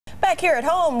Back here at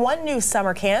home, one new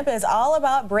summer camp is all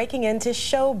about breaking into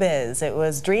showbiz. It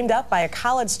was dreamed up by a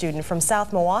college student from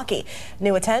South Milwaukee.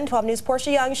 New at 10, 12 News'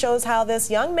 Portia Young shows how this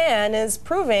young man is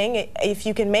proving if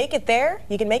you can make it there,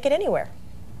 you can make it anywhere.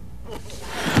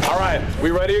 All right, we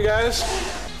ready, you guys?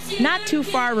 Not too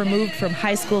far removed from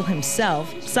high school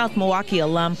himself, South Milwaukee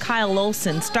alum Kyle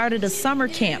Olson started a summer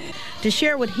camp to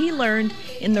share what he learned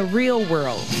in the real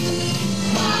world.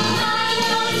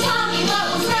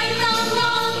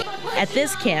 At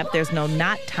this camp, there's no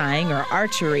knot tying or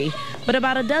archery, but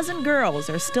about a dozen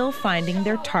girls are still finding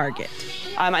their target.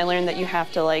 I learned that you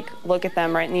have to look at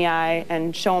them right in the eye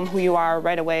and show them who you are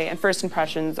right away, and first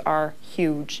impressions are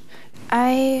huge.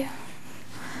 I'm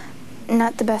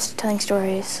not the best at telling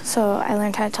stories, so I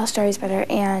learned how to tell stories better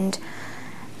and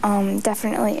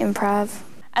definitely improv.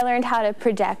 I learned how to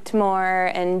project more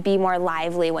and be more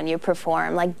lively when you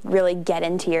perform, really get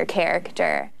into your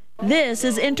character. This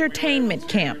is Entertainment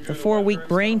Camp, the 4-week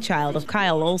brainchild of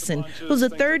Kyle Olson, who's a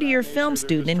third-year film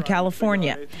student in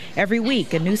California. Every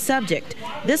week, a new subject.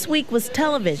 This week was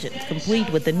television, complete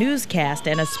with a newscast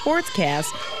and a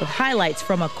sportscast with highlights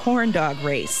from a corn dog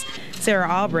race. Sarah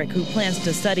Albrick, who plans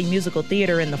to study musical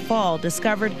theater in the fall,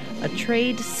 discovered a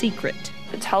trade secret.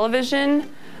 Television,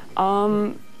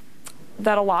 that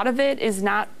a lot of it is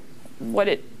not what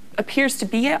it appears to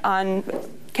be on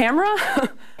camera.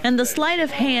 And the sleight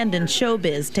of hand in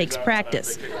showbiz takes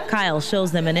practice. Kyle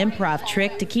shows them an improv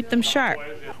trick to keep them sharp.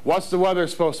 What's the weather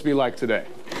supposed to be like today?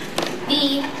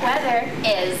 The weather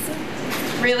is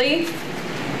really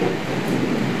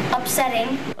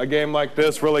upsetting. A game like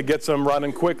this really gets them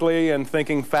running quickly and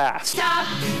thinking fast. Stop,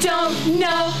 don't,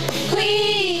 no,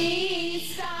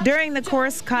 please stop. During the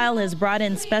course, Kyle has brought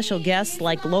in special guests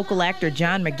like local actor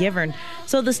John McGivern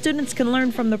so the students can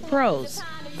learn from the pros.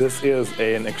 This is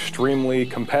an extremely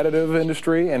competitive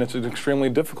industry, and it's an extremely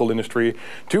difficult industry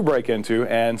to break into,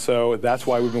 and so that's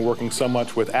why we've been working so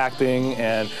much with acting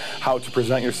and how to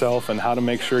present yourself and how to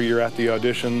make sure you're at the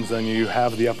auditions and you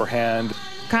have the upper hand.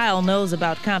 Kyle knows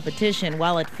about competition.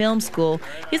 While at film school,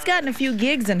 he's gotten a few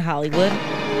gigs in Hollywood.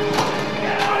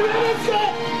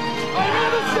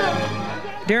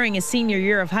 During his senior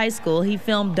year of high school, he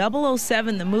filmed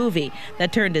 007 the movie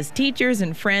that turned his teachers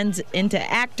and friends into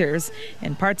actors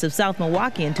and parts of South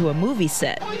Milwaukee into a movie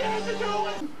set. All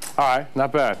right,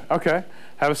 not bad. Okay,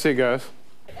 have a seat, guys.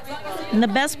 And the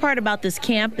best part about this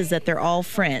camp is that they're all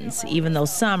friends, even though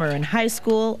some are in high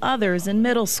school, others in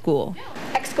middle school.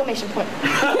 Exclamation point.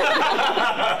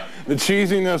 The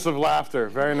cheesiness of laughter.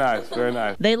 Very nice, very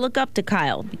nice. They look up to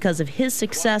Kyle because of his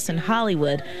success in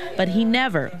Hollywood, but he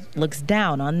never looks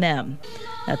down on them.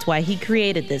 That's why he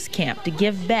created this camp, to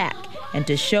give back and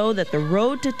to show that the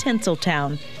road to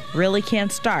Tinseltown really can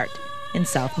start in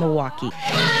South Milwaukee.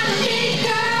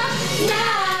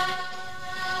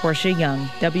 Portia Young,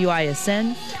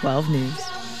 WISN 12 News.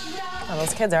 Well,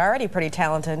 those kids are already pretty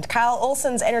talented. Kyle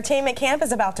Olson's entertainment camp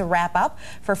is about to wrap up.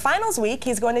 For finals week,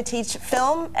 he's going to teach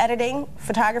film, editing,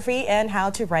 photography, and how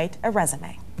to write a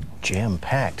resume.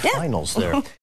 Jam-packed finals there.